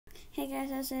Hey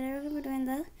guys, I said we're gonna be doing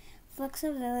the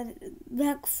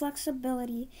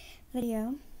flexibility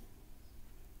video.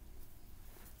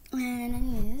 And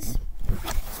anyways,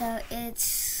 so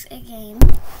it's a game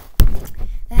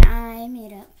that I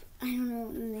made up. I don't know,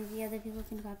 maybe other people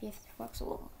can copy if they're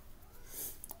flexible.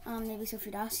 Maybe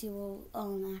Sophie Dossi will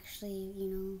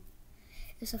actually,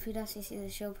 if Sophie Dossi sees the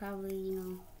show, probably,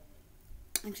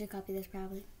 actually copy this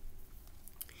probably.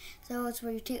 So it's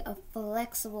where you take a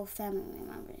flexible family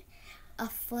member,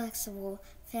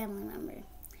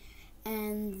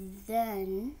 and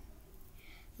then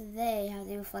they have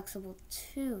to be flexible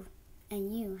too,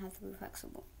 and you have to be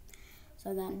flexible.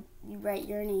 So then you write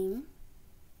your name.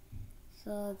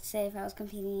 So let's say if I was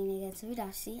competing against Sophie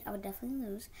Dossi, I would definitely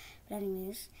lose. But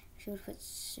anyways, she would put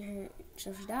Sophie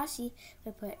Dossi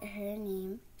would put her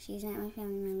name. She's not my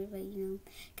family member, but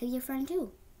could be a friend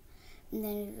too. And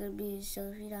then it would be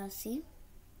Sophie Dossi,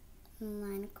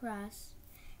 line across.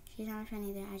 She's not a friend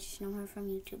either. I just know her from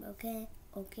YouTube. Okay.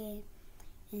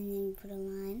 And then you put a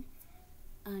line.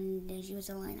 And she puts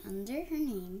a line under her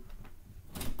name.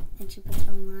 Then she puts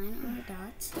a line on her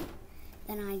dot.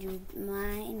 Then I do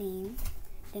my name.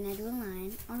 Then I do a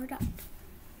line on her dot.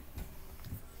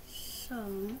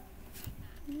 So,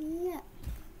 yeah.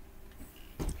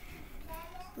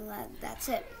 That's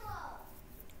it.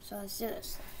 So let's do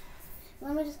this.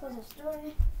 Let me just close this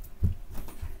door.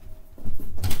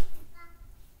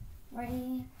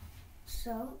 Ready?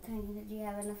 So, do you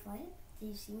have enough light? Do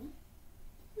you see me?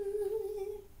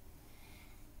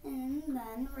 And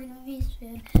then we're going to be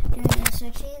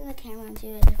switching the camera into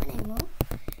a different angle.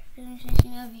 We're going to be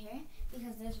switching over here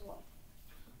because there's a wall.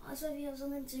 Also, if you have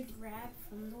something to grab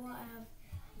from the wall, I have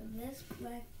this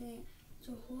black thing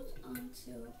to hold on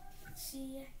to.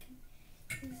 See,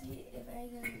 I can see if I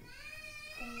can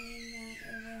that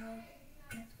over.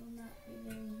 That will not be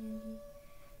very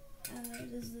handy.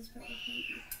 This part is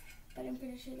handy, but I'm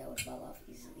pretty sure that would fall off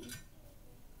easily.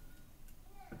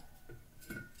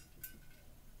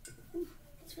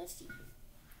 It's rusty.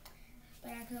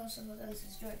 But I could also hold on to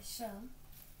this door. So,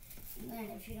 and then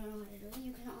if you don't know how to do it,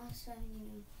 you can also,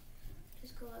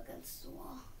 just go against the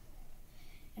wall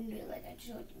and do it like I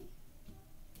showed you.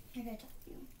 Like I taught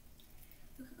you.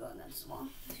 You could go against the wall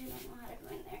if you don't know how to go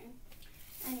in there.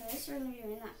 Anyways, we're going to be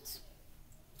doing that.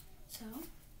 So,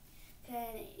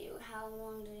 how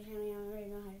long does your family already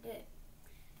know how to do it?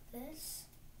 This,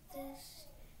 and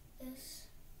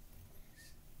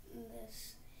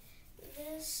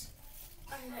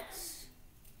this.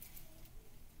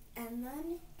 And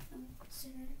then I'm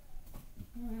turn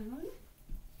around.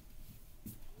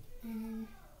 And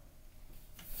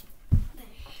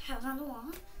there, house on the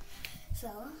wall. So,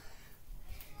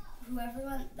 whoever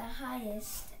went the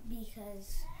highest,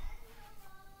 because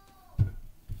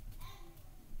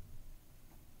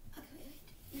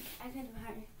wait. I can do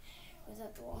higher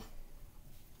without the wall.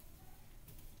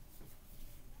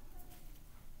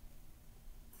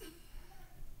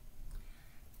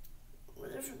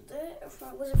 Was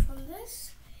it from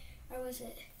this? Or was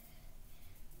it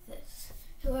this?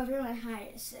 Whoever went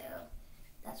higher, so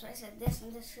that's why I said this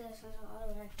and this all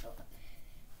the way up.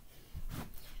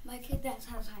 My kick, that's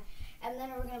how high. And then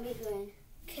we're going to be doing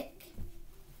kick.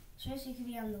 So first you could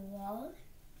be on the wall,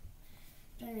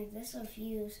 doing like this, so if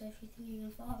you think you're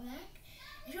going to fall back,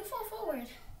 if you fall forward,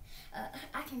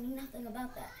 I can do nothing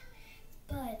about that.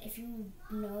 But if you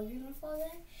know you're going to fall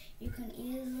back, you can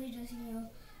easily just,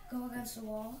 go against the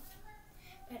wall.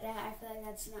 But I feel like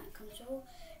that's not comfortable.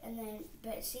 And then,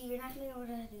 but see, you're not going to be able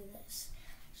to do this.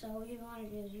 So what you want to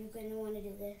do is you're going to want to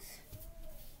do this.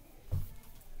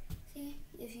 See,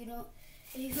 if you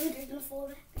think you're going to fall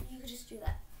back, you can just do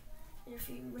that. Your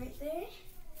feet right there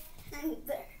and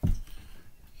there.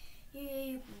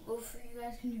 Both of you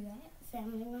guys can do that.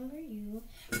 Family member, you,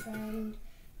 friend,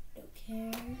 don't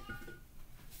care.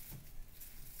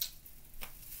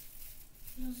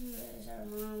 This is our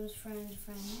mom's friend.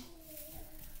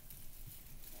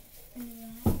 And do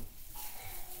that.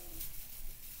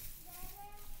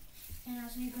 And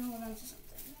also you can hold on to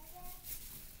something.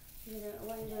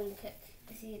 When you're doing the kick.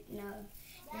 If you're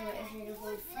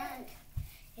going front,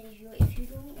 and if you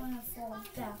don't want to fall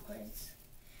backwards,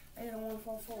 or you don't want to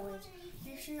fall forwards,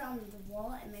 make sure you're on the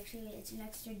wall and make sure it's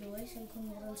next to your door so you can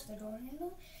hold on to the door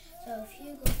handle. So if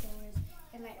you go forwards,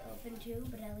 it might open too,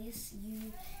 but at least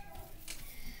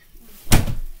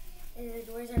the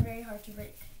doors are very hard to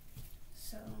break.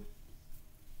 So,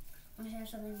 I want to have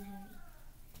something heavy.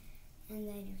 And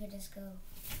then you can just go.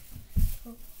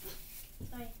 Oh,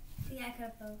 sorry. See, I could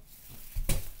have fell.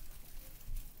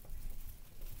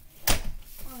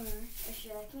 Or, if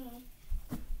you're like me,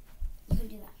 you can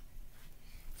do that.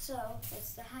 So,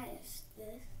 it's the highest.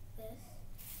 This,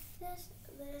 this,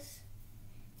 this,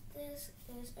 this,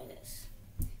 this, or this.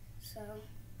 So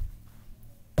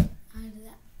I'll do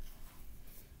that.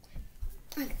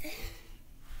 Like that.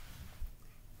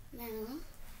 Now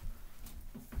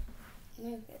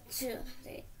move it to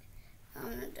the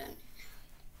I'm not done.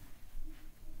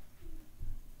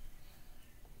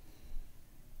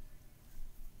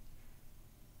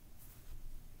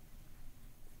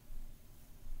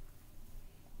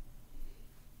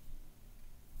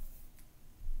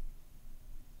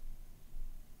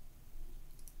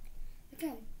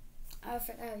 Okay. I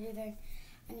forgot you're there.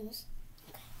 Anyways.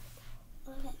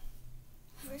 Okay.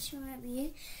 First you want to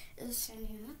be is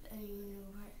standing up and you want to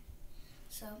go hard.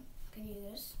 So can you do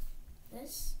this,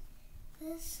 this,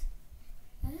 this,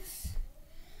 this,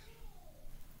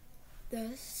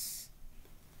 this,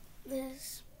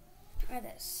 this, or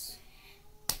this.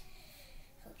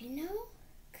 Hope you know,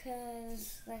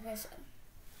 cause like I said.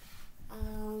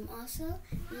 Also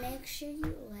make sure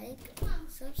you like,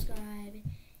 subscribe.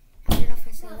 I don't know if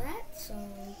I said that, so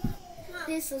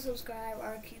please still subscribe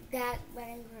or keep that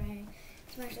button gray.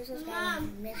 Smash the subscribe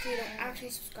button. Make sure you don't actually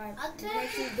subscribe. Make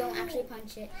sure you don't actually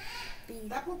punch it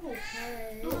because